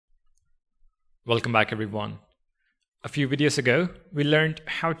Welcome back, everyone. A few videos ago, we learned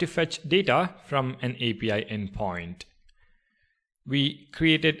how to fetch data from an API endpoint. We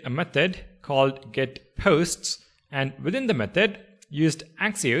created a method called getPosts, and within the method, used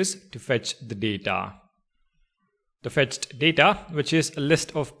Axios to fetch the data. The fetched data, which is a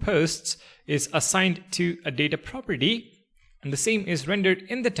list of posts, is assigned to a data property, and the same is rendered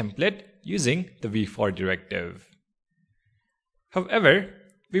in the template using the v-for directive. However,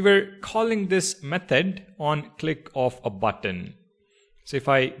 we were calling this method on click of a button. So if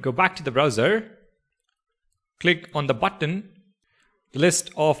I go back to the browser, click on the button, the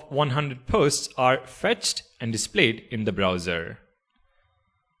list of 100 posts are fetched and displayed in the browser.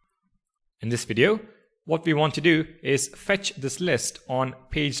 In this video, what we want to do is fetch this list on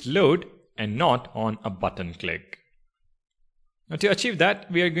page load and not on a button click. Now to achieve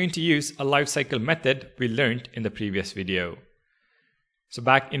that, we are going to use a lifecycle method we learned in the previous video. So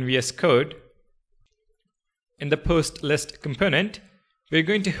back in VS Code, in the post list component, we're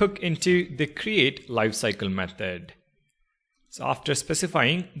going to hook into the create lifecycle method. So after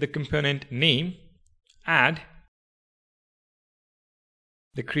specifying the component name, add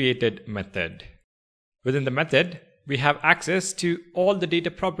the created method. Within the method, we have access to all the data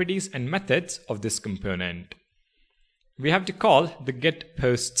properties and methods of this component. We have to call the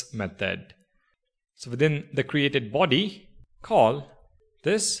getPosts method. So within the created body, call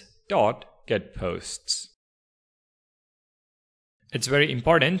this .getPosts. It's very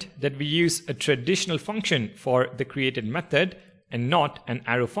important that we use a traditional function for the created method and not an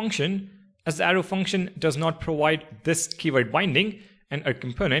arrow function, as the arrow function does not provide this keyword binding and our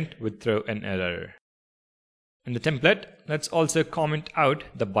component would throw an error. In the template, let's also comment out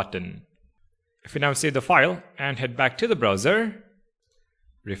the button. If we now save the file and head back to the browser,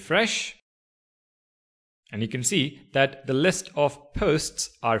 refresh, and you can see that the list of posts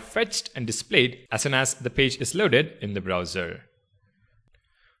are fetched and displayed as soon as the page is loaded in the browser.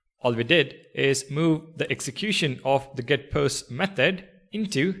 All we did is move the execution of the getPosts method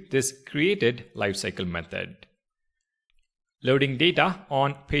into this created lifecycle method. Loading data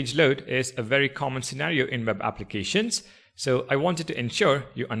on page load is a very common scenario in web applications, so I wanted to ensure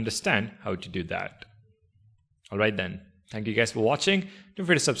you understand how to do that. Alright then. Thank you guys for watching. Don't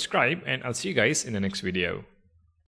forget to subscribe, and I'll see you guys in the next video.